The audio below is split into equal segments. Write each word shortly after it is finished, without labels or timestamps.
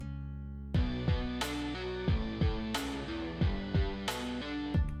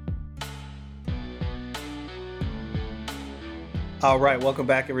All right, welcome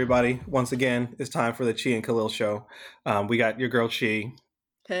back, everybody. Once again, it's time for the Chi and Khalil show. We got your girl Chi,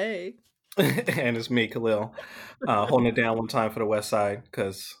 Hey. and it's me, Khalil, holding it down one time for the West Side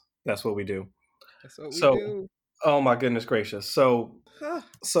because that's what we do. That's what we So, do. oh my goodness gracious, so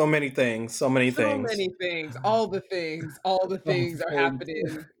many things, so many So things. many things. All the things. All the things are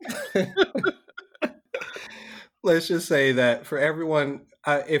happening. Let's just say that for everyone,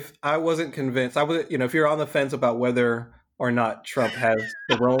 if I wasn't convinced, I would, if you're on the fence about whether or not Trump has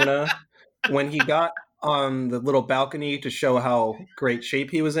the Rona, when he got on the little balcony to show how great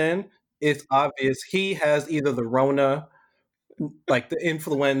shape he was in, it's obvious he has either the Rona, like the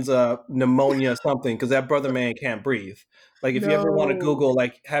influenza, pneumonia, something, because that brother man can't breathe. Like if you ever want to No. Google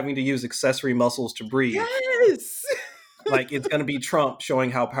like having to use accessory muscles to breathe, Yes. like it's gonna be Trump showing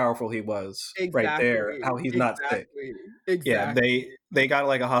how powerful he was right there, Exactly. how he's not sick. Exactly. Yeah, Exactly. they got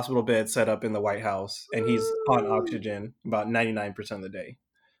like a hospital bed set up in the White House, and he's on oxygen about 99% of the day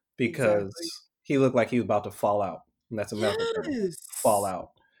because Exactly. he looked like he was about to fall out. And that's a medical term, fall Yes.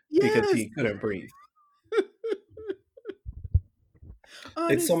 out, because Yes. he couldn't breathe.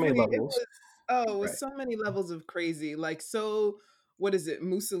 It's so many Honestly, levels, it right? was so many levels of crazy. Like so what is it,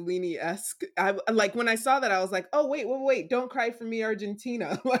 Mussolini-esque? I like when I saw that, I was like, oh wait, don't cry for me,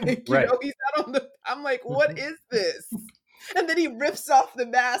 Argentina. Like, Right. he's not on the I'm like, what is this? And then he rips off the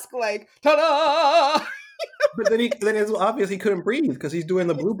mask like, ta-da! But then it's obvious he couldn't breathe because he's doing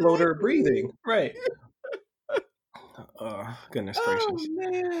the blue bloater Exactly. breathing. Right. Goodness Oh gracious.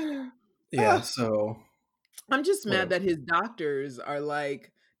 man. Yeah. Ugh. So I'm just mad whatever. that his doctors are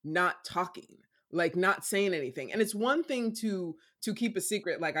like not talking, like not saying anything. And it's one thing to keep a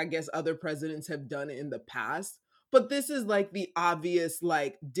secret like I guess other presidents have done in the past, but this is like the obvious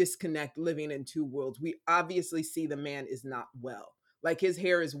like disconnect living in two worlds. We obviously see the man is not well. Like his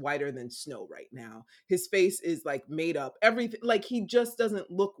hair is whiter than snow right now. His face is like made up. Everything like he just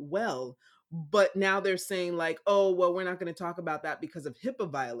doesn't look well, but now they're saying like, oh well, we're not going to talk about that because of HIPAA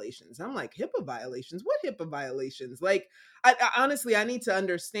violations. I'm like, HIPAA violations? What HIPAA violations? Like I honestly, I need to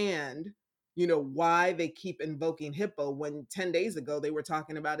understand, why they keep invoking HIPAA when 10 days ago they were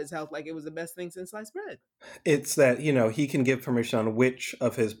talking about his health like it was the best thing since sliced bread. It's that, he can give permission on which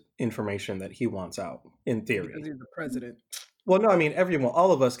of his information that he wants out, in Because theory. he's the president. Well, no, I mean, everyone,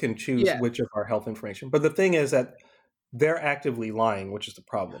 all of us can choose Yeah. which of our health information. But the thing is that they're actively lying, which is the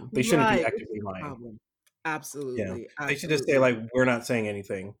problem. They shouldn't be Right, which is actively the lying. problem. Yeah. Absolutely, They should just say, absolutely. like, we're not saying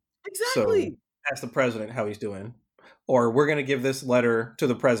anything. So Exactly. ask the president how he's doing. Or we're going to give this letter to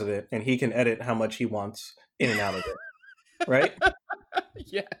the president and he can edit how much he wants in and out of it. Right?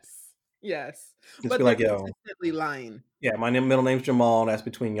 Yes. Yes. Just be But they're like, yo, consistently lying. yeah, my middle name's Jamal. That's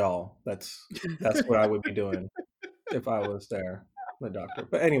between y'all. That's what I would be doing if I was there, the doctor.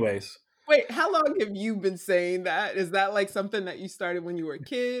 But anyways, Wait, how long have you been saying that? Is that like something that you started when you were a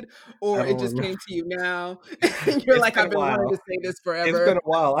kid, I or it don't just remember. came to you now? And you're It's like, been I've a been wanting to while. say this It's been forever. a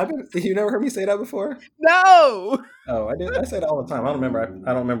while. You never heard me say that before? No. Oh, I did. I say it all the time. I don't remember.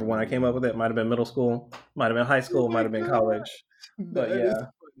 I don't remember when I came up with it. Might have been middle school. Might have been high Oh school. Might my have been god. college. But That is yeah,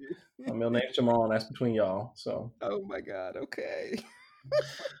 my funny. middle name's Jamal, and that's between y'all. So Oh my god. Okay.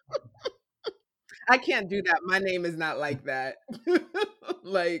 I can't do that. My name is not like that.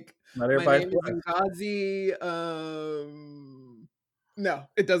 Like not my everybody's name is blessed. Ngazi. No,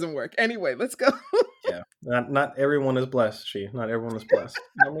 it doesn't work. Anyway, let's go. Yeah, not everyone is blessed. Not everyone is blessed.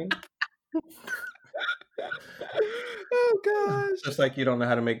 You know what I mean? Oh gosh. Just like you don't know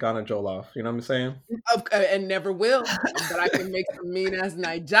how to make Ghana Jollof. You know what I'm saying? And never will. But I can make some mean ass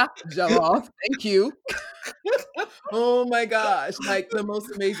Naija jollof. Thank you. Oh my gosh. Like the most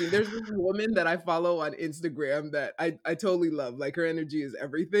amazing. There's this woman that I follow on Instagram that I totally love. Like her energy is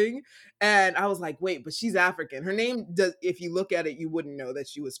everything. And I was like, wait, but she's African. Her name does, if you look at it, you wouldn't know that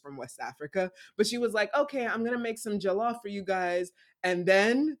she was from West Africa. But she was like, okay, I'm gonna make some jollof for you guys. And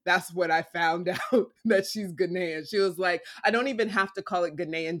then that's when I found out that she's Ghanaian. She was like, I don't even have to call it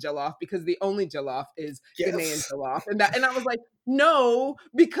Ghanaian jollof because the only jollof is Ghanaian Yes. jollof. And I was like, no, I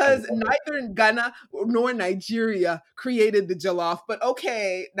because love it. neither Ghana nor Nigeria created the jollof. But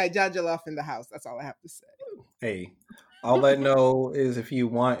okay, Niger jollof in the house. That's all I have to say. Hey, all I know is if you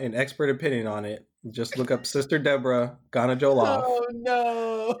want an expert opinion on it, just look up Sister Deborah Ghana Jollof, Oh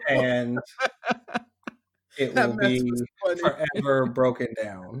no. and it That will mess was be funny. forever broken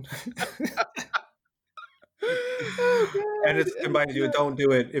down. Oh And god. and mind you, don't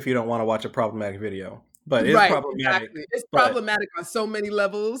do it if you don't want to watch a problematic video. But it's Right, problematic. exactly. It's But problematic on so many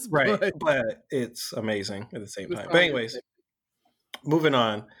levels, right, but but it's amazing at the same the time. But song is anyways, good. moving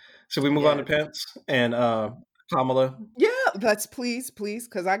on. Should we move on to Yes. Pence and Kamala? Yeah, let's please,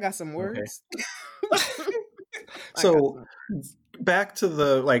 because I got some Okay. words. I got So some words. back to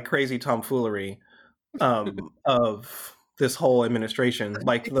the like crazy tomfoolery of this whole administration.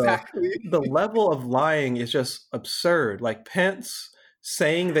 Like Exactly. the level of lying is just absurd. Like Pence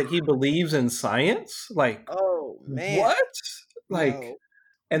saying that he believes in science. Like Oh man. what? Like, No.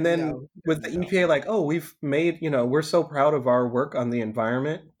 and No. then with the No. EPA, like, oh, we've made, we're so proud of our work on the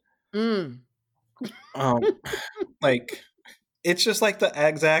environment. Mm. Um, like, it's just like the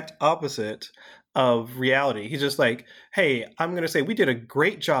exact opposite of reality. He's just like, hey, I'm going to say we did a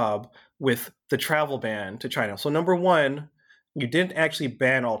great job with the travel ban to China. So, number one, you didn't actually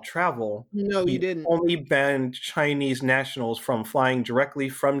ban all travel. No, you You didn't. only banned Chinese nationals from flying directly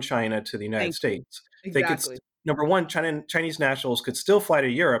from China to the United Thank you. States. They could, Exactly. number one, Chinese nationals could still fly to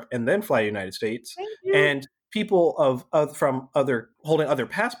Europe and then fly to the United States. Thank you. And people from other holding other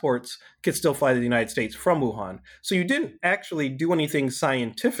passports could still fly to the United States from Wuhan. So you didn't actually do anything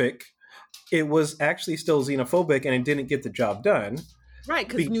scientific. It was actually still xenophobic, and it didn't get the job done Right,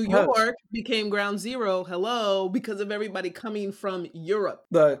 because New because York became ground zero, hello, because of everybody coming from Europe.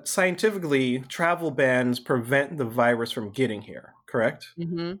 the scientifically travel bans prevent the virus from getting here. Correct.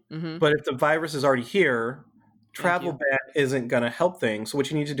 Mm-hmm. But if the virus is already here, Thank travel you. ban isn't going to help things. So what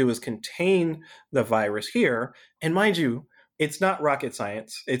you need to do is contain the virus here. And mind you, it's not rocket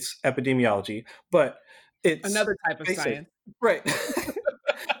science, it's epidemiology, but it's Another type of basic. science. Right.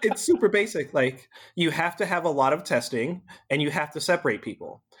 It's super basic. Like you have to have a lot of testing and you have to separate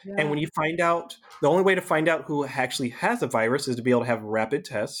people. Yeah. And when you find out, the only way to find out who actually has a virus is to be able to have rapid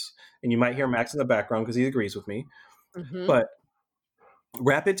tests. And you might hear Max in the background because he agrees with me. Mm-hmm. But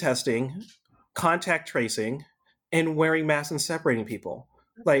rapid testing, contact tracing, and wearing masks and separating people.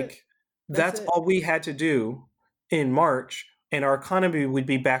 That's all we had to do in March, and our economy would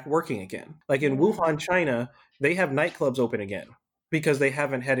be back working again. Like in Wuhan, China, they have nightclubs open again because they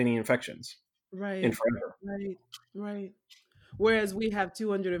haven't had any infections in forever. Right. Whereas we have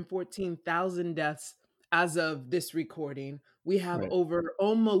 214,000 deaths as of this recording. We have Right. over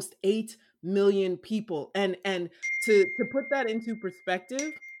almost 8 million people. And to put that into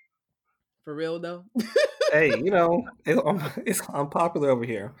perspective, for real though. Hey, it's I'm popular over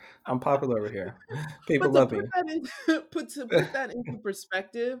here. I'm popular over here. People But to love put me. that into put that into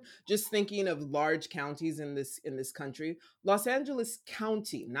perspective, just thinking of large counties in this country, Los Angeles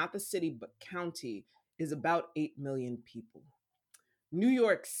County, not the city, but county, is about 8 million people. New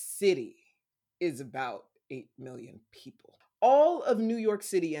York City is about 8 million people. All of New York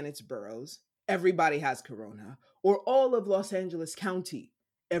City and its boroughs, everybody has corona. Or all of Los Angeles County,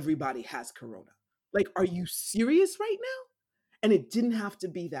 everybody has corona. Like, are you serious right now? And it didn't have to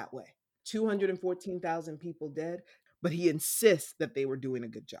be that way. 214,000 people dead, but he insists that they were doing a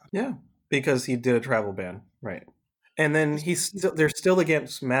good job. Yeah, because he did a travel ban, right? And then they're still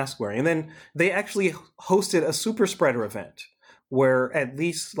against mask wearing. And then they actually hosted a super spreader event where at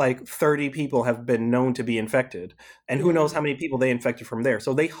least like 30 people have been known to be infected, and who knows how many people they infected from there.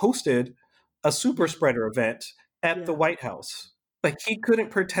 So they hosted a super spreader event at the White House. Like he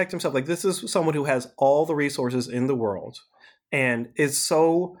couldn't protect himself. Like this is someone who has all the resources in the world and is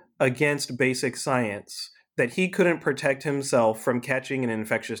so against basic science that he couldn't protect himself from catching an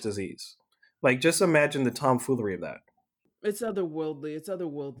infectious disease. Like just imagine the tomfoolery of that. It's otherworldly. It's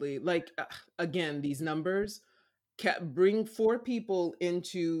otherworldly. Like again, these numbers bring 4 people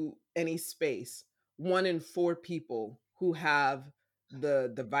into any space. 1 in 4 people who have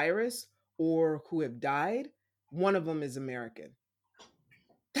the virus or who have died, one of them is American.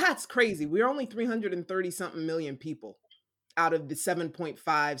 That's crazy. We're only 330 something million people out of the 7.5,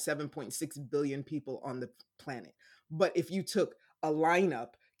 7.6 billion people on the planet. But if you took a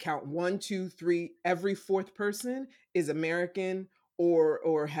lineup, count 1, 2, 3, every 4th person is American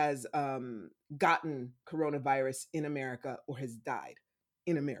or has gotten coronavirus in America or has died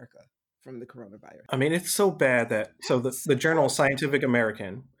in America from the coronavirus. I mean, it's so bad that the journal Scientific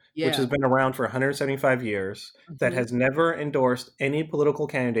American, which has been around for 175 years, that has never endorsed any political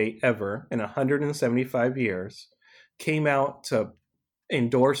candidate ever in 175 years, came out to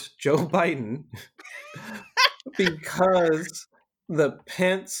endorse Joe Biden because the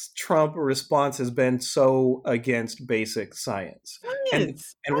Pence-Trump response has been so against basic science. And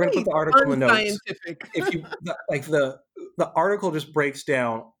we're going to put the article in the notes. If you like the article just breaks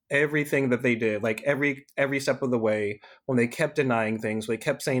down everything that they did, like every step of the way, when they kept denying things, they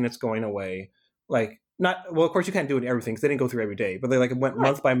kept saying it's going away. Like not well, of course you can't do it everything because they didn't go through every day, but they like went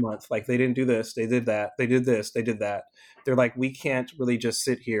month by month. Like they didn't do this, they did that, they did this, they did that. They're like, we can't really just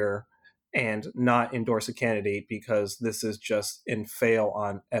sit here and not endorse a candidate because this is just in fail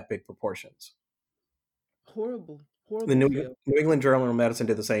on epic proportions. Horrible. The New England Journal of Medicine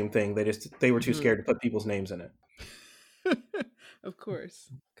did the same thing. They were too scared to put people's names in it. Of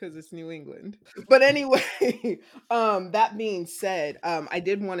course, because it's New England. But anyway, that being said, I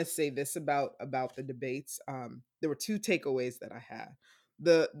did want to say this about the debates. There were two takeaways that I had.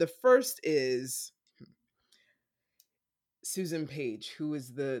 The first is Susan Page, who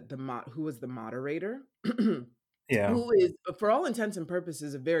is who was the moderator, Yeah. who is, for all intents and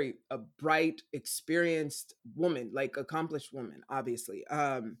purposes, a bright, experienced woman, like accomplished woman, obviously.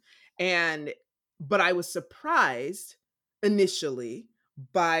 And but I was surprised initially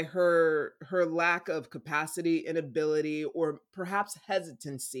by her lack of capacity, inability, or perhaps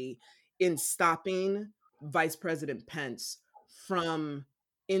hesitancy in stopping Vice President Pence from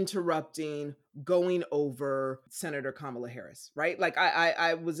interrupting, going over Senator Kamala Harris, right? Like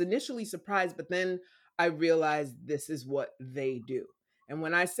I was initially surprised, but then I realized this is what they do. And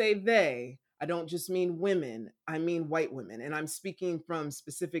when I say they, I don't just mean women, I mean white women. And I'm speaking from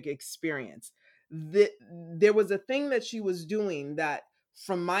specific experience. There was a thing that she was doing that,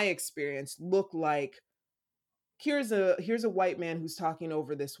 from my experience, looked like, here's a white man who's talking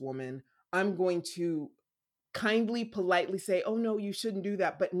over this woman. I'm going to kindly, politely say, oh no, you shouldn't do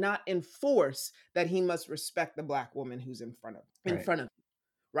that, but not enforce that he must respect the Black woman who's in front of Right. him.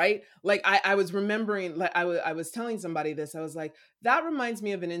 Right? Like I was remembering, like I was telling somebody this. I was like, that reminds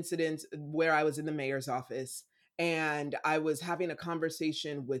me of an incident where I was in the mayor's office and I was having a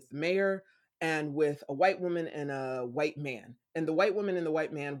conversation with the mayor and with a white woman and a white man. And the white woman and the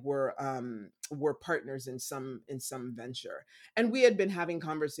white man were partners in some venture. And we had been having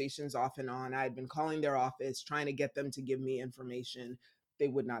conversations off and on. I had been calling their office, trying to get them to give me information. They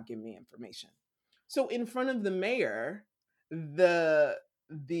would not give me information. So in front of the mayor, the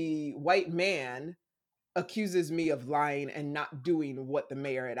white man accuses me of lying and not doing what the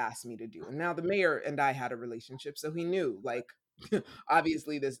mayor had asked me to do. And now the mayor and I had a relationship, so he knew, like,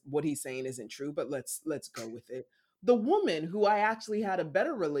 obviously this, what he's saying isn't true, but let's go with it. The woman who I actually had a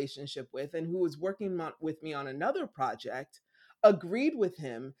better relationship with and who was working with me on another project agreed with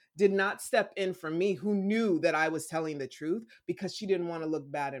him, did not step in for me, who knew that I was telling the truth, because she didn't want to look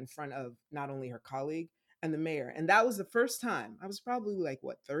bad in front of not only her colleague and the mayor. And that was the first time. I was probably like,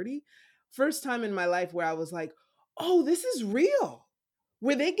 what, 30? First time in my life where I was like, oh, this is real.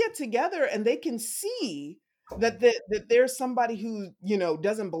 Where they get together and they can see that there's somebody who,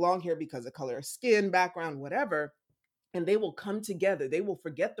 doesn't belong here because of color of skin, background, whatever, and they will come together. They will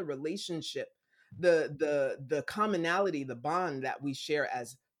forget the relationship, the commonality, the bond that we share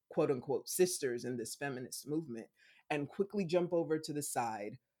as quote unquote sisters in this feminist movement, and quickly jump over to the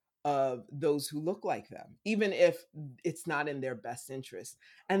side of those who look like them, even if it's not in their best interest.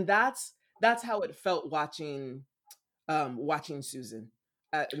 And that's how it felt watching Susan,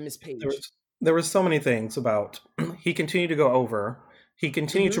 Miss There Page. was, there were so many things about he continued to go over. He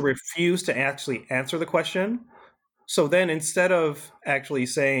continued to Hmm. refuse to actually answer the question. So then instead of actually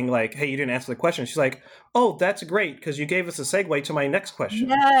saying like, hey, you didn't answer the question, she's like, oh, that's great because you gave us a segue to my next question.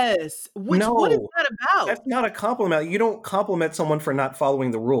 Yes. What is No, that that's about? not a compliment. You don't compliment someone for not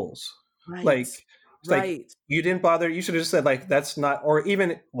following the rules. Right. Like, it's like Right. you didn't bother. You should have just said like that's not. Or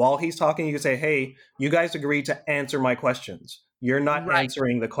even while he's talking, you could say, "Hey, you guys agreed to answer my questions. You're not Right.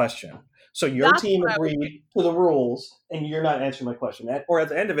 answering the question. So your That's team what I was. agreed to the rules, and you're not answering my question." Or at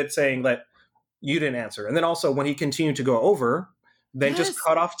the end of it, saying that you didn't answer. And then also when he continued to go over, then just Yes.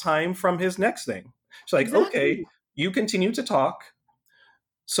 cut off time from his next thing. It's like, okay, Exactly. you continue to talk,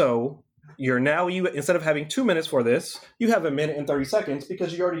 so you instead of having 2 minutes for this, you have a minute and 30 seconds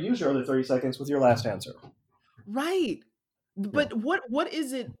because you already used your other 30 seconds with your last answer. Right. Yeah. But what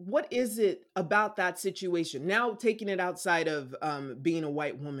is it about that situation? Now taking it outside of being a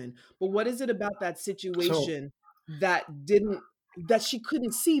white woman, but what is it about that So situation that didn't that she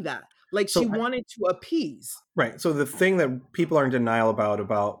couldn't see that? Like she so wanted to appease. right. So the thing that people are in denial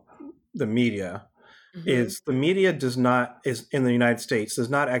about the media Hmm. is the media does not is in the United States does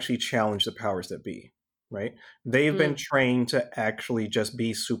not actually challenge the powers that be, right? They've been Mm. trained to actually just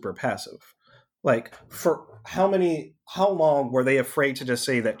be super passive. Like for how long were they afraid to just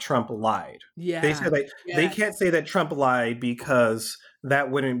say that Trump lied? They said Yeah. like they can't Yes. say that Trump lied because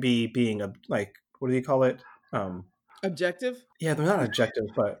that wouldn't be being a like what do you call it? Um Objective? yeah, they're not objective,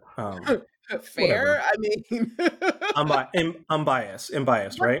 but whatever. Fair? I mean, Unbiased,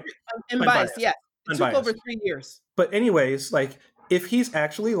 right? and bias, Unbiased. yes. It took over Unbiased. 3 years. But anyways, like if he's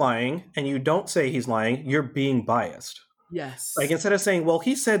actually lying and you don't say he's lying, you're being biased. Like Yes. instead of saying, "Well,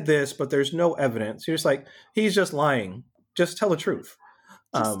 he said this, but there's no evidence," you're just like, "He's just lying. Just tell the truth."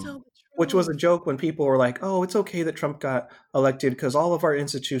 Just tell the Which was a truth. joke when people were like, "Oh, it's okay that Trump got elected because all of our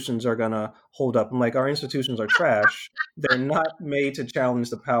institutions are gonna hold up." I'm like, "Our institutions are trash. They're not made to challenge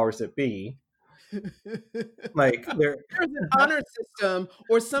the powers that be." Like they're There's an honor system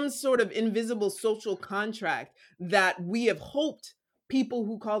or some sort of invisible social contract that we have hoped people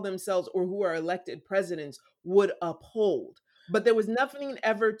who call themselves or who are elected presidents would uphold. But there was nothing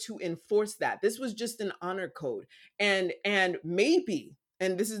ever to enforce that. This was just an honor code. And maybe,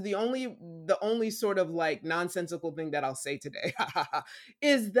 and this is the only sort of like nonsensical thing that I'll say today,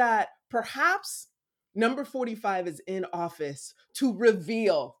 is that perhaps number 45 is in office to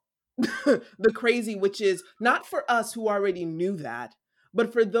reveal the crazy, which is not for us who already knew that,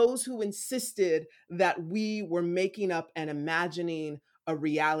 but for those who insisted that we were making up and imagining a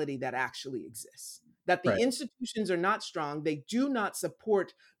reality that actually exists. That the right, institutions are not strong, they do not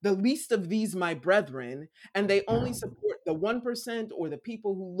support the least of these, my brethren, and they only support the 1% or the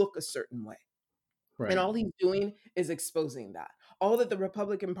people who look a certain way. And right. all he's doing is exposing that. All that the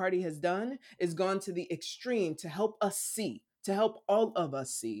Republican Party has done is gone to the extreme to help us see, to help all of us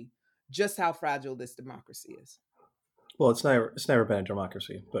see just how fragile this democracy is. Well, it's never been a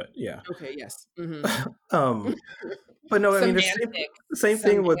democracy, but yeah. Okay, yes. um, but no, I mean, the Semantics. same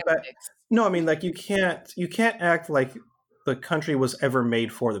thing with that. Semantics. No, I mean, like you can't act like the country was ever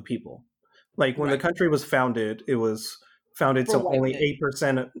made for the people. Like when the Right. country was founded, it was founded For so white only men.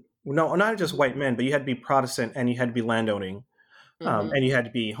 8%. No, not just white men, but you had to be Protestant and you had to be landowning, Hmm. and you had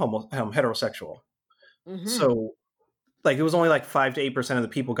to be heterosexual. Hmm. So like it was only like 5 to 8% of the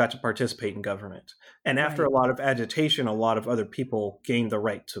people got to participate in government. And after Right. a lot of agitation, a lot of other people gained the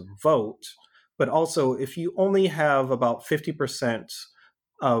right to vote. But also, if you only have about 50%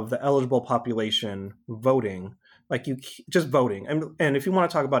 of the eligible population voting, like just voting, and if you want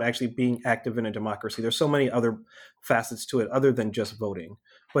to talk about actually being active in a democracy, there's so many other facets to it other than just voting.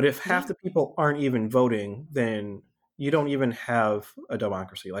 But if Yeah. half the people aren't even voting, then you don't even have a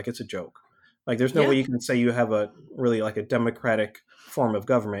democracy. Like it's a joke. Like there's no Yeah. way you can say you have a really like a democratic form of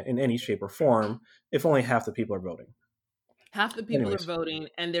government in any shape or form if only half the people are voting. Half the people are Anyways, voting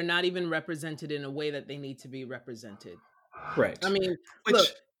and they're not even represented in a way that they need to be represented. I right. mean, Which look,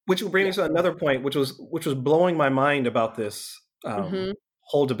 which will bring me yeah. to another point, which was blowing my mind about this Hmm.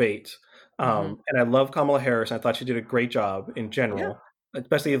 whole debate. Hmm. And I love Kamala Harris. And I thought she did a great job in Yeah. general,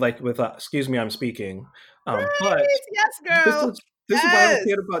 especially like with "Excuse me, I'm speaking." But Right. Yes, this girl. is this is what I don't Yes.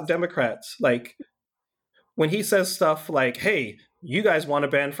 get about Democrats. Like when he says stuff like, "Hey, you guys want to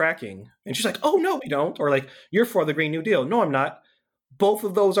ban fracking," and she's like, "Oh no, we don't," or like, "You're for the Green New Deal." No, I'm not. Both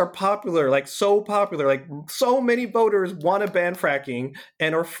of those are popular, like so popular. Like so many voters want to ban fracking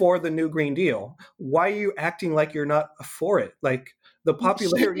and are for the new Green Deal. Why are you acting like you're not for it? Like the She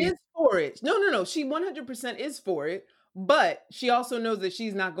popularity. is for it. No, no, no. She 100% is for it. But she also knows that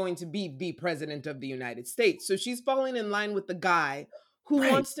she's not going to be the president of the United States. So she's falling in line with the guy who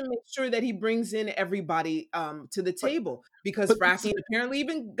Right. wants to make sure that he brings in everybody to the But table. Because but fracking, apparently,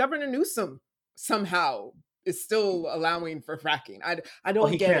 even Governor Newsom somehow is still allowing for fracking. I well,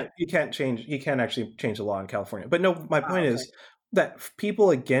 don't get it. he can't actually change the law in California. But no, my Ah, point okay. is that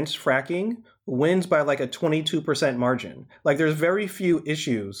people against fracking wins by like a 22% margin. Like there's very few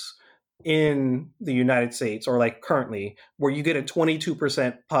issues in the United States or like currently where you get a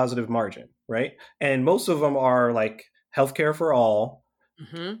 22% positive margin, right? And most of them are like healthcare for all,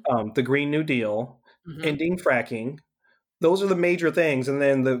 Hmm. the Green New Deal, Hmm. ending fracking. Those are the major things, and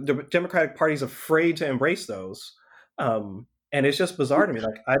then the Democratic Party's afraid to embrace those, and it's just bizarre to me.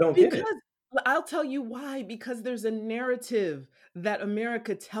 Like I don't get it. Because I'll tell you why. Because there's a narrative that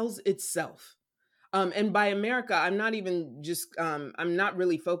America tells itself. And by America, I'm not even just, I'm not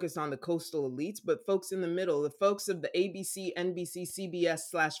really focused on the coastal elites, but folks in the middle, the folks of the ABC, NBC,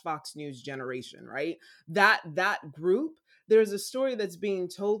 CBS/Fox News generation, right? That group, there's a story that's being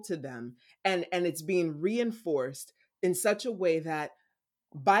told to them, and it's being reinforced in such a way that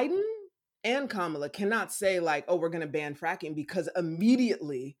Biden and Kamala cannot say like, "Oh, we're going to ban fracking," because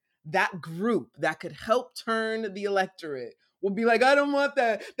immediately that group that could help turn the electorate will be like, "I don't want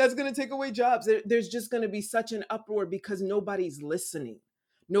that. That's going to take away jobs." There's just going to be such an uproar because nobody's listening.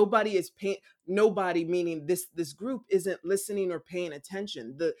 Nobody is paying. Nobody, meaning this group, isn't listening or paying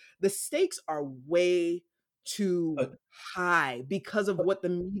attention. The stakes are way too But high because of but, what the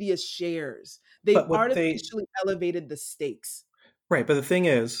media shares. They've but what they artificially elevated the stakes. right, but the thing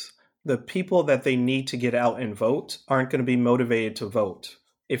is, the people that they need to get out and vote aren't going to be motivated to vote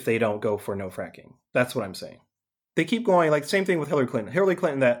if they don't go for no fracking. That's what I'm saying. They keep going like same thing with Hillary Clinton. Hillary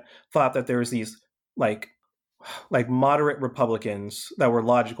Clinton that thought that there was these like like moderate Republicans that were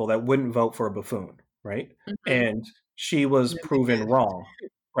logical that wouldn't vote for a buffoon, right? Mhm. And she was And then they proven did. wrong,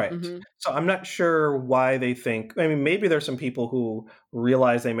 right? Mhm. So I'm not sure why they think. I mean, maybe there's some people who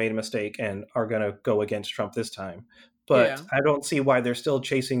realize they made a mistake and are going to go against Trump this time, but Yeah. I don't see why they're still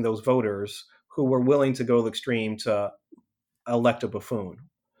chasing those voters who were willing to go to the extreme to elect a buffoon.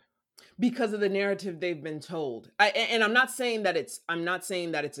 Because of the narrative they've been told. And I'm not saying that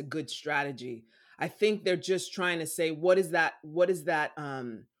it's a good strategy. I think they're just trying to say, what is that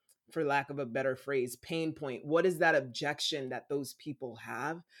for lack of a better phrase, pain point? What is that objection that those people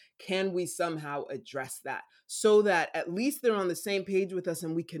have? Can we somehow address that so that at least they're on the same page with us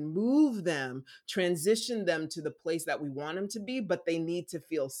and we can move them, transition them to the place that we want them to be, but they need to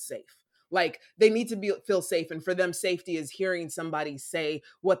feel safe. Like they need to feel safe, and for them, safety is hearing somebody say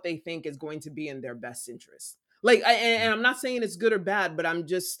what they think is going to be in their best interest. Like, and I'm not saying it's good or bad, but I'm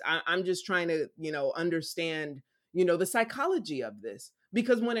just trying to understand the psychology of this,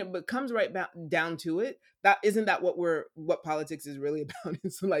 because when it comes right down to it, that isn't that what politics is really about.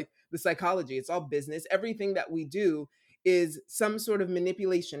 It's like the psychology. It's all business. Everything that we do is some sort of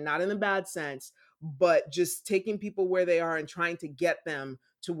manipulation, not in a bad sense, but just taking people where they are and trying to get them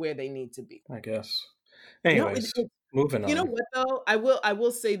to where they need to be. I guess. No, Anyways, moving you know on. what though? I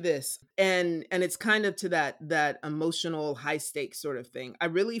will say this, and it's kind of to that emotional high stakes sort of thing. I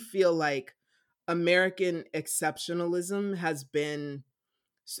really feel like American exceptionalism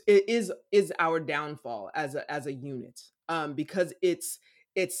is our downfall as a unit. Because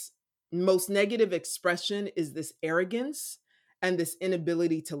its most negative expression is this arrogance and this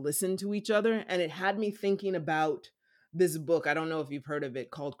inability to listen to each other. And it had me thinking about this book. I don't know if you've heard of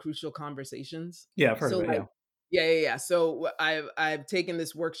it, called Crucial Conversations. Yeah, I've heard So of it. like, Yeah. yeah. So I've taken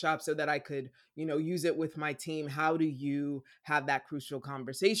this workshop so that I could, use it with my team. How do you have that crucial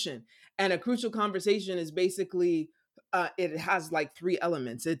conversation? And a crucial conversation is basically, it has like three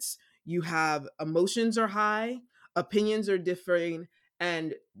elements. It's, you have emotions are high, opinions are differing,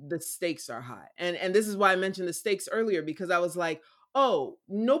 and the stakes are high. And this is why I mentioned the stakes earlier, because I was like, oh,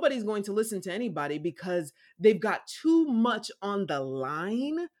 nobody's going to listen to anybody because they've got too much on the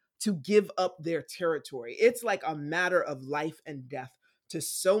line to give up their territory. It's like a matter of life and death to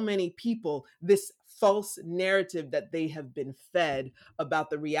so many people, this false narrative that they have been fed about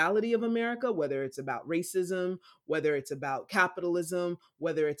the reality of America, whether it's about racism, whether it's about capitalism,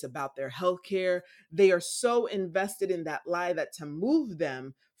 whether it's about their healthcare. They are so invested in that lie that to move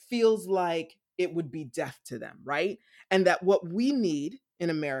them feels like it would be death to them, right? And that what we need in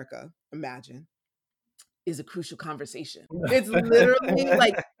America, imagine, is a crucial conversation. It's literally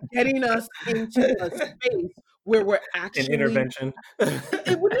like getting us into a space where we're An actually intervention.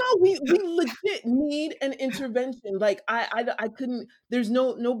 no, we legit need an intervention. Like I couldn't. There's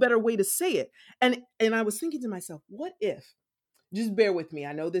no better way to say it. And I was thinking to myself, what if? Just bear with me.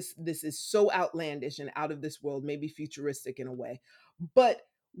 I know this is so outlandish and out of this world, maybe futuristic in a way. But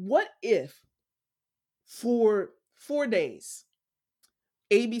what if for 4 days,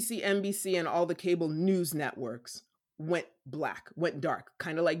 ABC, NBC, and all the cable news networks went black, went dark,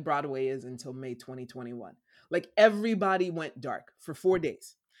 kind of like Broadway is until May 2021. Like everybody went dark for 4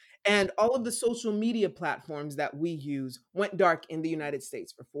 days. And all of the social media platforms that we use went dark in the United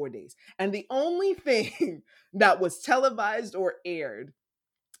States for 4 days. And the only thing that was televised or aired,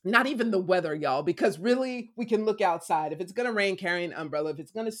 not even the weather, y'all, because really we can look outside. If it's going to rain, carry an umbrella. If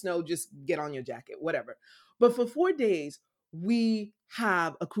it's going to snow, just get on your jacket, whatever. But for 4 days, we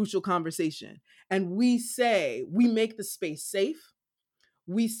have a crucial conversation and we make the space safe.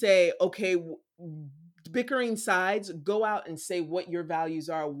 We say, okay, bickering sides, go out and say what your values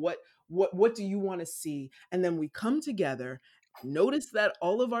are. What do you want to see? And then we come together, notice that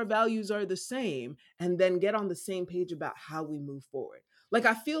all of our values are the same, and then get on the same page about how we move forward. Like,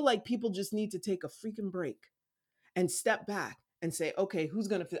 I feel like people just need to take a freaking break and step back and say, okay,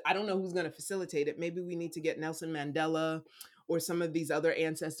 I don't know who's going to facilitate it. Maybe we need to get Nelson Mandela or some of these other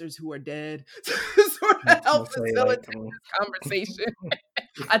ancestors who are dead to sort of help facilitate this conversation.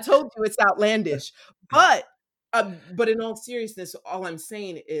 I told you it's outlandish, but in all seriousness, all I'm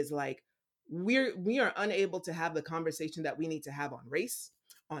saying is like, we are unable to have the conversation that we need to have on race,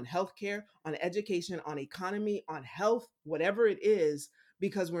 on healthcare, on education, on economy, on health, whatever it is,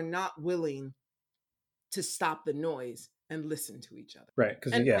 because we're not willing to stop the noise and listen to each other. Right,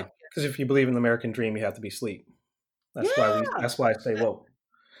 because if you believe in the American dream, you have to be asleep. That's why I say woke.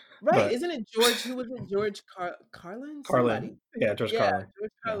 Right. But, isn't it George? Who was it? George Carlin? Carlin. Yeah, George Carlin.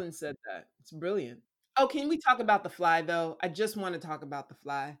 George Carlin said that. It's brilliant. Oh, can we talk about The Fly, though? I just want to talk about The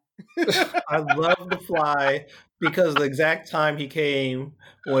Fly. I love The Fly because the exact time he came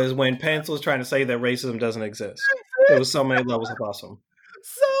was when Pence was trying to say that racism doesn't exist. It was so many levels of awesome.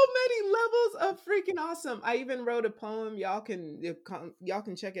 So many levels of freaking awesome. I even wrote a poem. Y'all can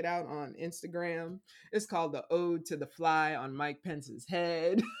check it out on Instagram. It's called The Ode to the Fly on Mike Pence's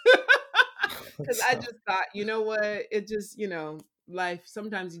Head. Because I just thought, you know what? It just, life.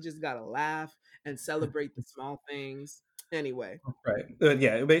 Sometimes you just gotta laugh and celebrate the small things. Anyway. Right.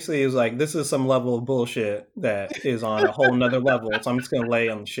 Yeah, it basically is like, this is some level of bullshit that is on a whole nother level, so I'm just going to lay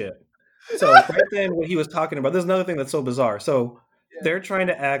on the shit. So right then, what he was talking about, there's another thing that's so bizarre. So Yeah. they're trying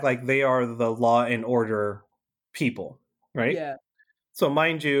to act like they are the law and order people, right? Yeah. So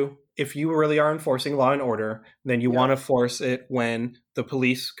mind you, if you really are enforcing law and order, then you Yep. want to force it when the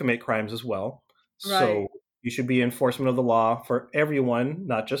police commit crimes as well. So Right. you should be enforcement of the law for everyone,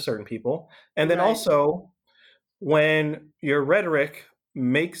 not just certain people. And then Right. also, when your rhetoric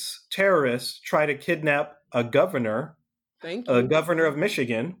makes terrorists try to kidnap Thank a you. governor of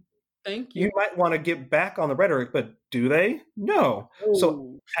Michigan, Thank you you. might want to get back on the rhetoric, but do they? No. So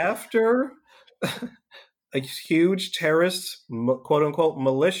Oh. after a huge terrorist, quote unquote,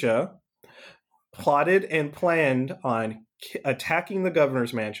 militia plotted and planned on attacking the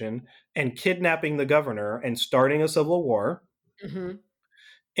governor's mansion and kidnapping the governor and starting a civil war, Mm-hmm.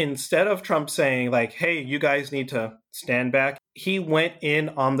 instead of Trump saying, like, hey, you guys need to stand back, he went in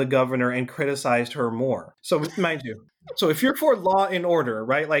on the governor and criticized her more. So, mind you, so if you're for law and order,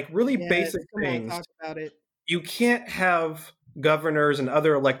 right, like really Yes. basic Come on, things, talk about it. you can't have governors and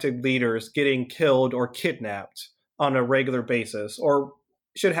other elected leaders getting killed or kidnapped on a regular basis, or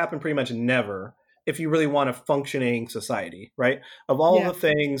should happen pretty much never, if you really want a functioning society, right? Of all Yeah. the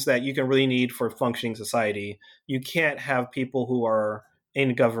things that you can really need for functioning society, you can't have people who are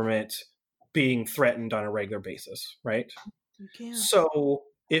in government being threatened on a regular basis, right? You can't. So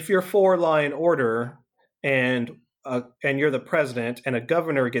if you're for law and order, and you're the president, and a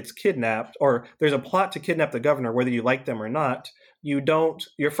governor gets kidnapped, or there's a plot to kidnap the governor, whether you like them or not, you don't.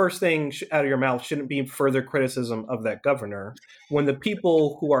 Your first thing out of your mouth shouldn't be further criticism of that governor when the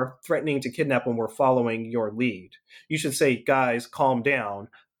people who are threatening to kidnap him were following your lead. You should say, guys, calm down.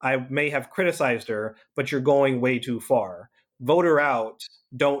 I may have criticized her, but you're going way too far. Vote her out.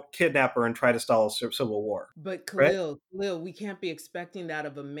 Don't kidnap her and try to stall a civil war. But Right? Khalil, we can't be expecting that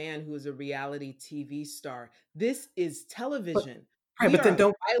of a man who is a reality TV star. This is But television. right, We but are then a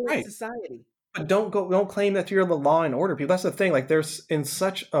don't violent right. society. But don't claim that you're the law and order people. That's the thing. Like there's in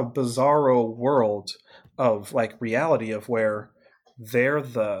such a bizarro world of like reality of where they're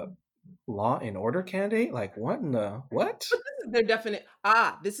the law and order candidate. Like what in the what? But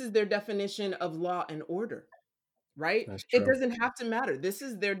this is their definition of law and order, right? That's It true. doesn't have to matter. This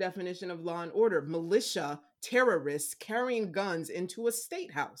is their definition of law and order. Militia, terrorists carrying guns into a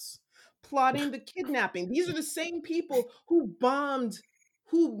state house, plotting the kidnapping. These are the same people who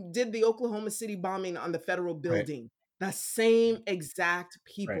did the Oklahoma City bombing on the federal Right. building. The same exact Right.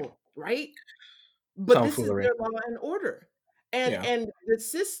 people, right? But this is Tomfoolery. their law and order. And Yeah. and the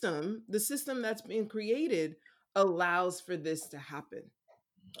system that's been created allows for this to happen.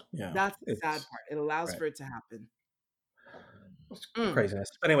 Yeah. That's the sad It's part. It allows right. for it to happen. It's Mm. craziness.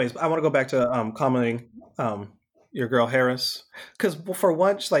 But anyways, I want to go back to commenting your girl Harris, because for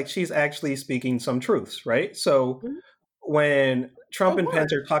once, like she's actually speaking some truths, right? So Mhm. when Trump Of and course.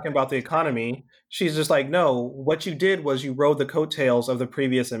 Pence are talking about the economy, she's just like, no, what you did was you rode the coattails of the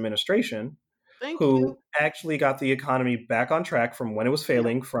previous administration, Thank who you. actually got the economy back on track from when it was Yep.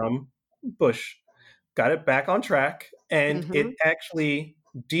 failing from Bush, got it back on track, and it Mhm. actually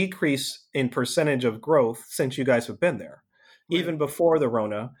decreased in percentage of growth since you guys have been there. Right. Even before the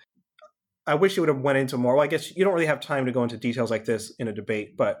Rona, I wish you would have went into more. Well, I guess you don't really have time to go into details like this in a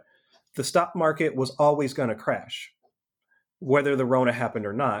debate, but the stock market was always going to crash, whether the Rona happened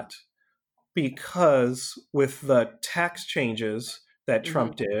or not, because with the tax changes that Mhm.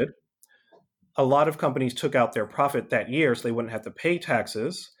 Trump did, a lot of companies took out their profit that year so they wouldn't have to pay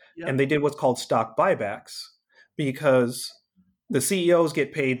taxes. And Yep. they did what's called stock buybacks because the CEOs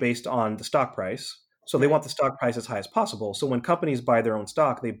get paid based on the stock price. So they Right. want the stock price as high as possible. So when companies buy their own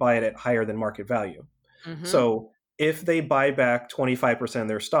stock, they buy it at higher than market value. Mhm. So if they buy back 25% of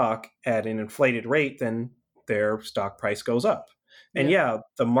their stock at an inflated rate, then their stock price goes up. And Yeah. yeah,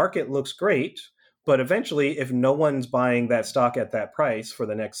 the market looks great, but eventually, if no one's buying that stock at that price for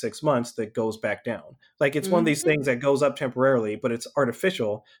the next 6 months, that goes back down. Like it's one of these Mhm. things that goes up temporarily, but it's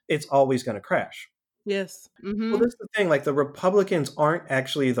artificial. It's always going to crash. Yes. Well, Mhm. this is the thing. Like the Republicans aren't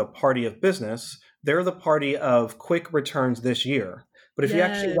actually the party of business. They're the party of quick returns this year. But if you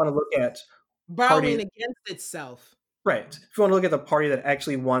actually Yes. want to look at Borrowing party, against itself. right? If you want to look at the party that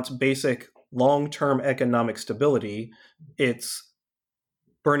actually wants basic long-term economic stability, it's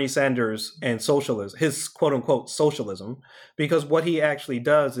Bernie Sanders and socialism, his quote unquote socialism, because what he actually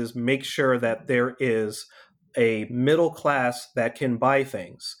does is make sure that there is a middle class that can buy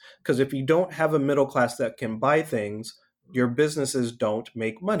things. Because if you don't have a middle class that can buy things, your businesses don't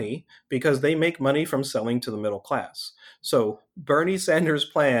make money because they make money from selling to the middle class. So Bernie Sanders'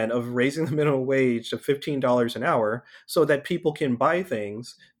 plan of raising the minimum wage to $15 an hour so that people can buy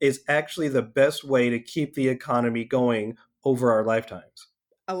things is actually the best way to keep the economy going over our lifetimes.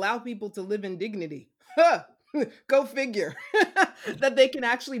 Allow people to live in dignity. Huh. Go figure. That they can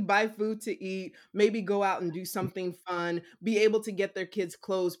actually buy food to eat, maybe go out and do something fun, be able to get their kids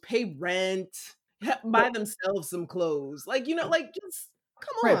clothes, pay rent, buy But themselves some clothes. Like, like just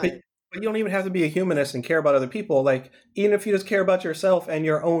come right, on. but you don't even have to be a humanist and care about other people. Like even if you just care about yourself and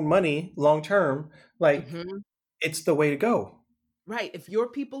your own money long term, like Mhm. it's the way to go. Right. If your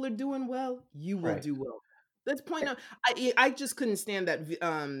people are doing well, you will Right. do well. Let's point out. I just couldn't stand that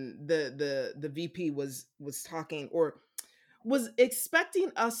the VP was talking or was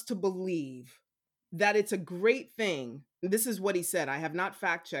expecting us to believe that it's a great thing. This is what he said. I have not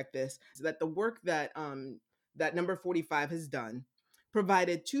fact checked this. That the work that number 45 has done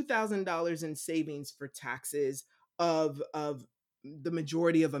provided $2,000 in savings for taxes of the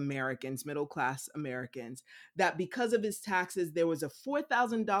majority of Americans, middle class Americans, that because of his taxes, there was a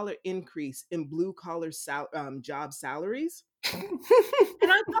 $4,000 increase in blue collar job salaries.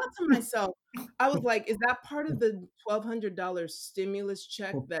 And I thought to myself, I was like, is that part of the $1,200 stimulus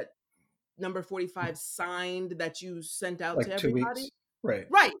check that number 45 signed that you sent out to Like 2 weeks. everybody? Right.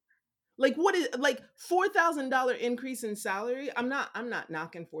 Right. Like what is like $4,000 increase in salary? I'm not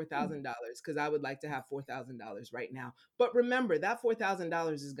knocking $4,000 because I would like to have $4,000 right now. But remember that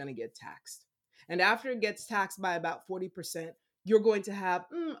 $4,000 is going to get taxed. And after it gets taxed by about 40%, you're going to have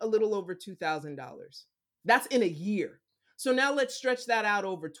a little over $2,000. That's in a year. So now let's stretch that out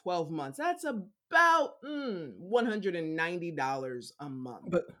over 12 months. That's about $190 a month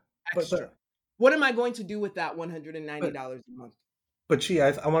But but extra. but What am I going to do with that but $190 a month? but gee, I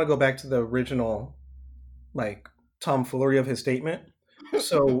want to go back to the original like tomfoolery of his statement.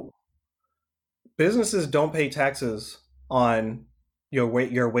 So businesses don't pay taxes on your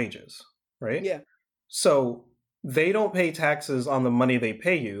wages, right? Yeah. So they don't pay taxes on the money they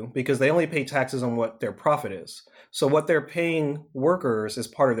pay you because they only pay taxes on what their profit is. So what they're paying workers is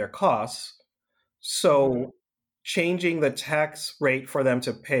part of their costs. Mhm. So changing the tax rate for them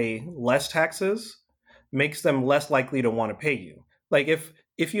to pay less taxes makes them less likely to want to pay you. Like if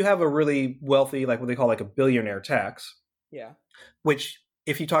you have a really wealthy, like what they call like a billionaire tax, Yeah. which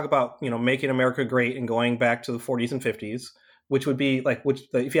if you talk about making America great and going back to the 40s and 50s, which would be like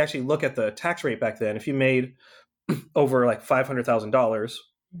if you actually look at the tax rate back then, if you made over like $500,000,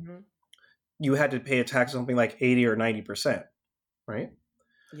 Mhm. you had to pay a tax of something like 80 or 90%, right?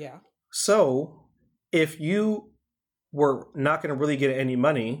 Yeah. So if you were not going to really get any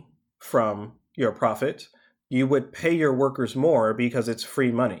money from your profit, you would pay your workers more because it's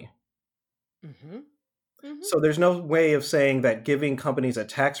free money. Mhm. Mhm. So there's no way of saying that giving companies a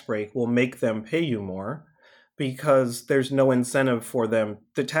tax break will make them pay you more because there's no incentive for them.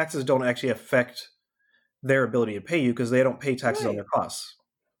 The taxes don't actually affect their ability to pay you because they don't pay taxes on Right. their costs.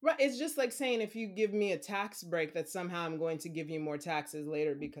 Right. It's just like saying if you give me a tax break, that somehow I'm going to give you more taxes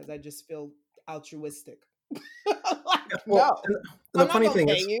later because I just feel altruistic. Yeah, Like, well, no, and I'm the not funny gonna thing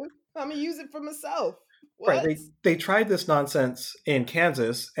pay is, you. I'm gonna use it for myself. right? What? They tried this nonsense in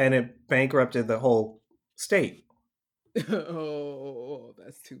Kansas and it bankrupted the whole state. Oh,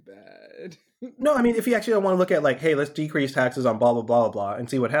 that's too bad. No, I mean, if you actually want to look at like, hey, let's decrease taxes on blah blah blah blah blah and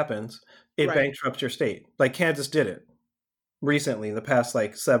see what happens, it Right. bankrupts your state. Like Kansas did it recently, in the past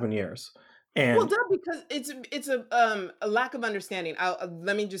like 7 years, Well, and duh, because it's a lack of understanding.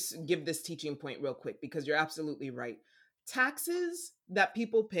 Let me just give this teaching point real quick because you're absolutely right. Taxes that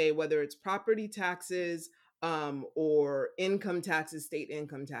people pay, whether it's property taxes or income taxes, state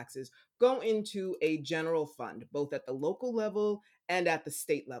income taxes, go into a general fund, both at the local level and at the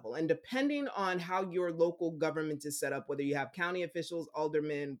state level. And depending on how your local government is set up, whether you have county officials,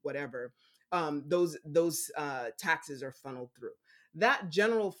 aldermen, whatever, those taxes are funneled through. That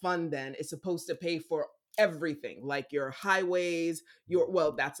general fund then is supposed to pay for everything like your highways, your,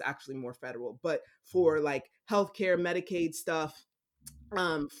 well, that's actually more federal, but for like healthcare, Medicaid stuff,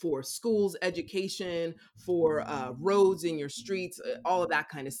 for schools, education, for roads in your streets, all of that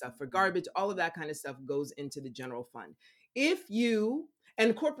kind of stuff, for garbage, all of that kind of stuff goes into the general fund. If you,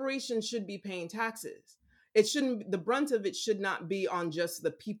 and corporations should be paying taxes. It shouldn't, the brunt of it should not be on just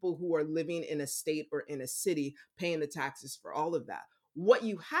the people who are living in a state or in a city paying the taxes for all of that. What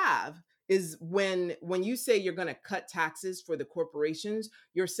you have is when you say you're going to cut taxes for the corporations,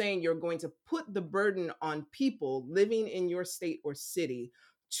 you're saying you're going to put the burden on people living in your state or city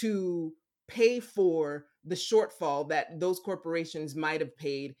to pay for the shortfall that those corporations might have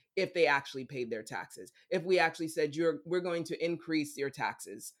paid if they actually paid their taxes. If we actually said we're going to increase your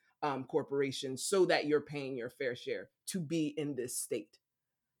taxes, corporations, so that you're paying your fair share to be in this state.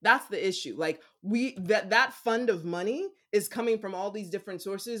 That's the issue. Like that fund of money is coming from all these different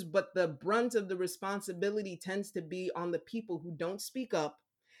sources, but the brunt of the responsibility tends to be on the people who don't speak up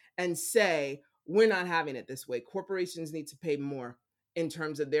and say, we're not having it this way. Corporations need to pay more in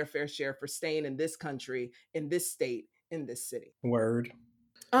terms of their fair share for staying in this country, in this state, in this city. Word.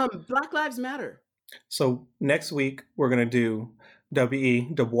 Black Lives Matter. So next week we're gonna do W.E.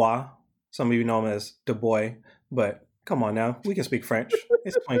 Du Bois. Some of you know him as Du Bois, but come on now, we can speak French.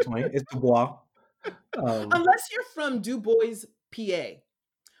 It's 2020. It's Du Bois. Unless you're from Du Bois, PA,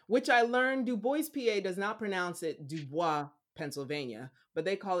 which I learned Du Bois, PA does not pronounce it Du Bois, Pennsylvania, but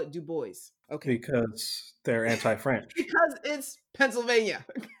they call it Du Bois. Okay. Because they're anti-French. Because it's Pennsylvania.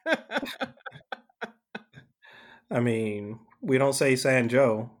 I mean, we don't say San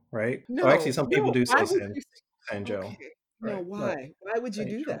Joe, right? No, actually, some people do say San Joe. Okay. No, right? why? Why would you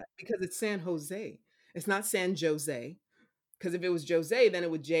do that? Because it's San Jose. It's not San Jose. Because if it was Jose, then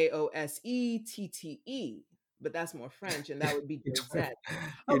it would Josettee. But that's more French, and that would be Josette.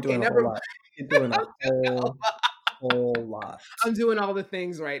 You're doing a whole lot. You're doing a whole lot. I'm doing all the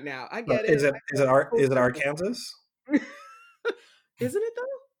things right now. I get it. Is it Arkansas? Isn't it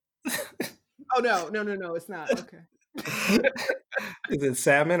though? Oh no, it's not. Okay. Is it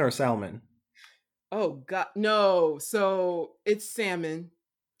salmon or salmon? Oh God, no. So it's salmon.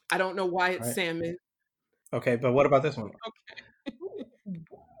 I don't know why it's salmon. Okay, but what about this one? Okay.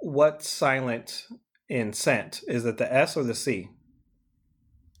 What's silent in scent? Is it the S or the C?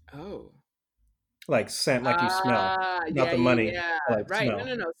 Oh. Like scent, like you smell, not the money. Yeah, like right.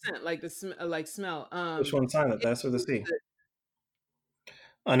 Smell. No, scent, like the smell. Which one's silent, the S or the C?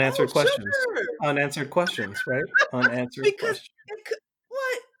 Unanswered questions. Sugar. Unanswered questions, right? Unanswered questions.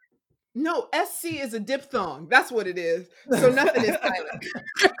 What? No, SC is a diphthong. That's what it is. So nothing is silent.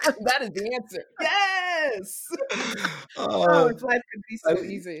 That is the answer. Yes. If life could be so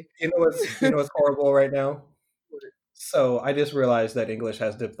easy. You know what's horrible right now? So I just realized that English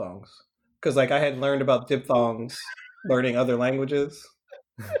has diphthongs. Because I had learned about diphthongs learning other languages.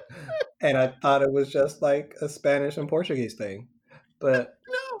 And I thought it was just like a Spanish and Portuguese thing. But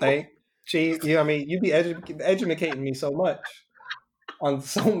you'd be educating me so much on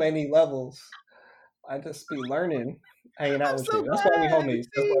so many levels. I just be learning, hanging out with you. That's why we homies.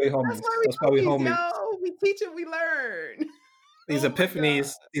 That's why we homies. No, we teach and we learn. These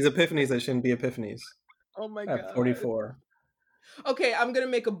epiphanies that shouldn't be epiphanies. Oh my God. At 44. Okay, I'm gonna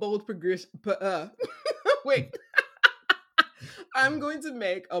make a bold progression. Wait. I'm going to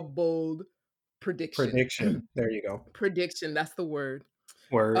make a bold prediction. There you go. Prediction. That's the word.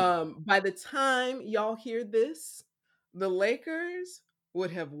 Word. By the time y'all hear this, the Lakers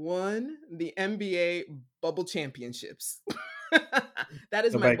would have won the NBA bubble championships. That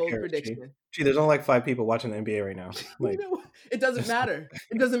is my bold prediction. Gee, there's only 5 people watching the NBA right now. It doesn't matter.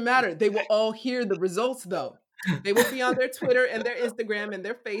 It doesn't matter. They will all hear the results though. They will be on their Twitter and their Instagram and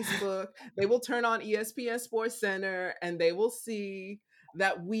their Facebook. They will turn on ESPN Sports Center and they will see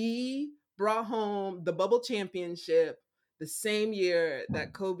that we brought home the bubble championship the same year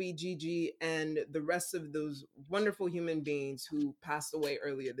that Kobe, Gigi, and the rest of those wonderful human beings who passed away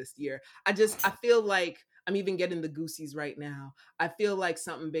earlier this year. I feel like I'm even getting the goosies right now. I feel like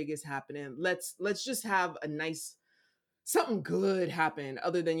something big is happening. Let's just have something good happen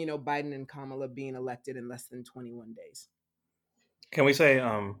other than, Biden and Kamala being elected in less than 21 days. Can we say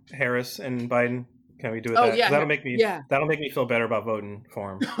Harris and Biden? Can we do it? Yeah. That'll make me feel better about voting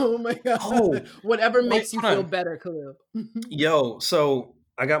for him. Oh my God. Whatever makes you feel better, Khalil. Yo, so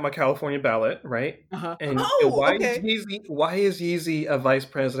I got my California ballot, right? Uh-huh. And why is Yeezy a vice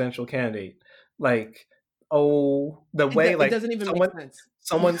presidential candidate? It doesn't even make sense.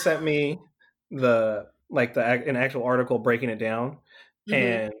 Someone sent me an actual article breaking it down,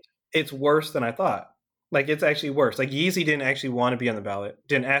 and it's worse than I thought. It's actually worse. Yeezy didn't actually want to be on the ballot,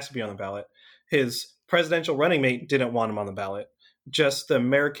 didn't ask to be on the ballot. His presidential running mate didn't want him on the ballot. Just the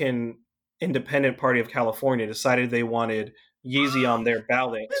American Independent Party of California decided they wanted Yeezy on their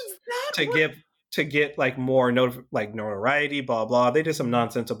ballot to get more notoriety, blah blah. They did some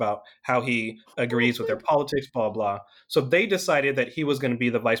nonsense about how he agrees with their politics, blah blah. So they decided that he was going to be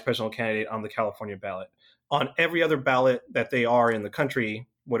the vice presidential candidate on the California ballot. On every other ballot that they are in the country,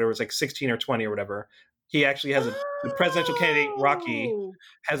 whatever it's 16 or 20 or whatever, he actually has the presidential candidate, Rocky,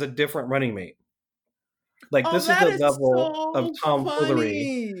 has a different running mate. This is the level of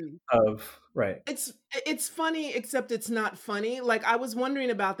tomfoolery of right. It's funny, except it's not funny. Like, I was wondering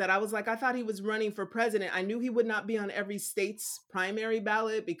about that. I was like, I thought he was running for president. I knew he would not be on every state's primary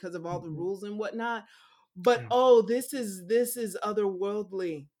ballot because of all the Mhm. rules and whatnot. But Yeah. oh, this is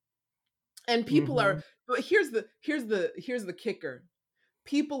otherworldly. And people are, Mhm. but here's the kicker.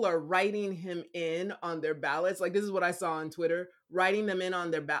 People are writing him in on their ballots. Like, this is what I saw on Twitter, writing them in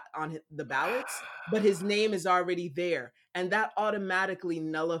on the ballots, but his name is already there, and that automatically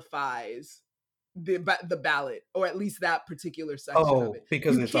nullifies the ballot, or at least that particular section of Oh, it.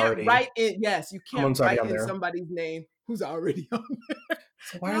 because You it's can't already write in, yes, you can't someone's already write on in there. somebody's name who's already on.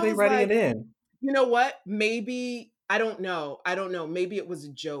 So why And are I they was writing like, it in? you know what? Maybe I don't know. I don't know. Maybe it was a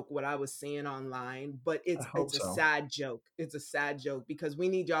joke what I was seeing online, but I it's hope a so. sad joke. It's a sad joke because we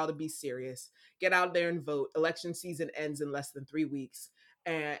need y'all to be serious. Get out there and vote. Election season ends in less than 3 weeks,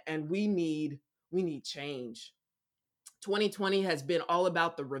 and we need change. 2020 has been all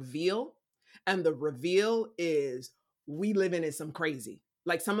about the reveal, and the reveal is we living in some crazy.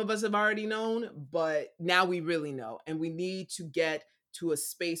 Like, some of us have already known, but now we really know, and we need to get to a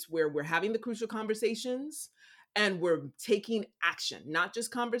space where we're having the crucial conversations and we're taking action, not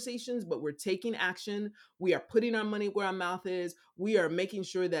just conversations, but we're taking action. We are putting our money where our mouth is. We are making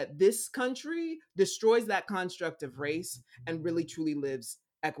sure that this country destroys that construct of race and really truly lives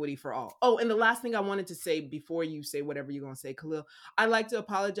equity for all. Oh, and the last thing I wanted to say before you say whatever you're going to say, Khalil, I'd like to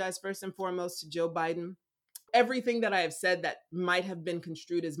apologize first and foremost to Joe Biden. Everything that I have said that might have been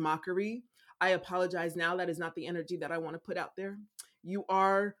construed as mockery, I apologize now. That is not the energy that I want to put out there. You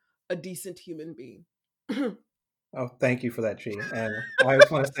are a decent human being. Oh, thank you for that, Chi. And I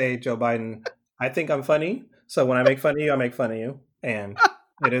just want to say, Joe Biden, I think I'm funny. So when I make fun of you, I make fun of you. And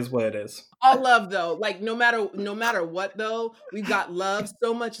it is what it is. All love though. Like, no matter what though, we've got love,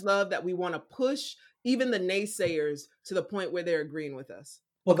 so much love that we want to push even the naysayers to the point where they're agreeing with us.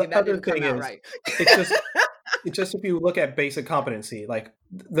 Well, Okay, the that other didn't come thing out is, right. it's just it's just if you look at basic competency, like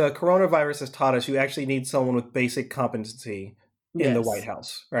the coronavirus has taught us, you actually need someone with basic competency in the White Yes.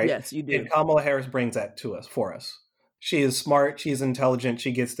 House, right? Yes, you And do. Kamala Harris brings that to us for us. She is smart, she's intelligent,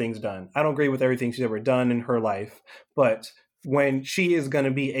 she gets things done. I don't agree with everything she's ever done in her life, but when she is going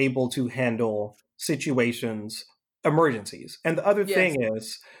to be able to handle situations, emergencies. And the other Yes. thing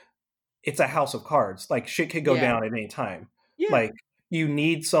is, it's a house of cards. Like shit could go Yeah. down at any time. Yeah. Like you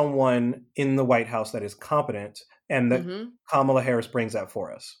need someone in the White House that is competent, and that Mhm. Kamala Harris brings that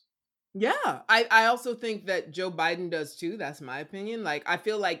for us. Yeah. I also think that Joe Biden does too. That's my opinion. Like, I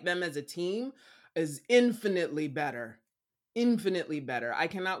feel like them as a team is infinitely better. Infinitely better. I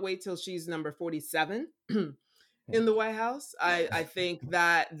cannot wait till she's number 47 in the White House. I think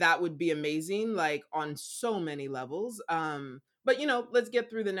that that would be amazing, like, on so many levels. But let's get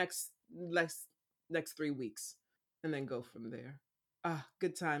through the next 3 weeks and then go from there. Ah,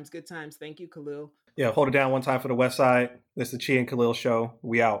 good times, good times. Thank you, Khalil. Yeah, hold it down one time for the West Side. This is the Chi and Khalil show.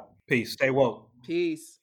 We out. Peace. Stay woke. Peace.